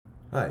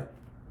Hi,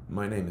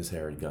 my name is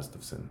Harry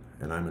Gustafson,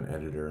 and I'm an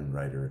editor and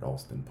writer at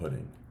Alston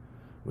Pudding,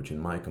 which, in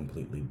my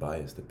completely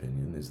biased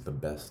opinion, is the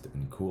best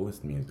and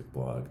coolest music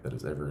blog that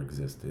has ever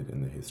existed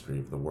in the history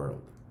of the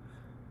world.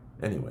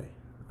 Anyway,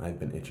 I've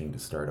been itching to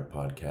start a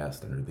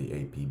podcast under the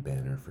AP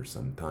banner for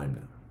some time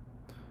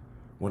now.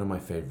 One of my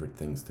favorite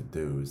things to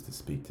do is to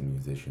speak to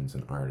musicians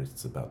and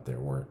artists about their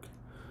work,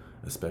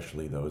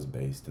 especially those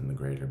based in the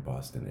greater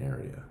Boston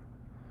area.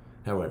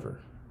 However,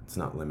 it's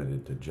not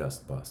limited to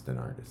just Boston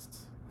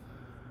artists.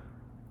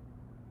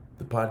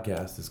 The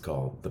podcast is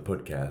called The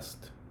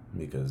Putcast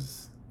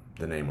because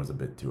the name was a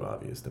bit too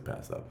obvious to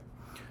pass up.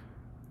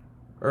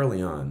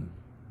 Early on,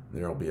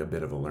 there'll be a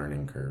bit of a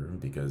learning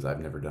curve because I've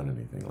never done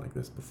anything like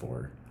this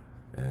before,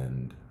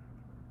 and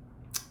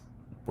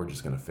we're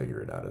just going to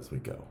figure it out as we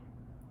go.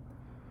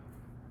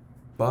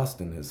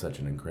 Boston has such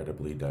an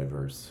incredibly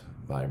diverse,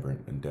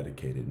 vibrant, and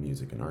dedicated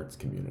music and arts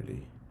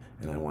community,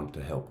 and I want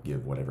to help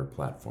give whatever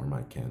platform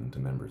I can to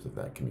members of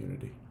that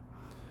community.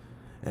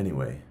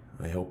 Anyway,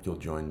 I hope you'll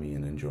join me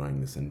in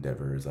enjoying this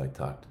endeavor as I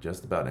talk to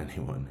just about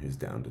anyone who's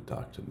down to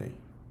talk to me.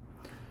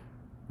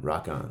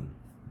 Rock on.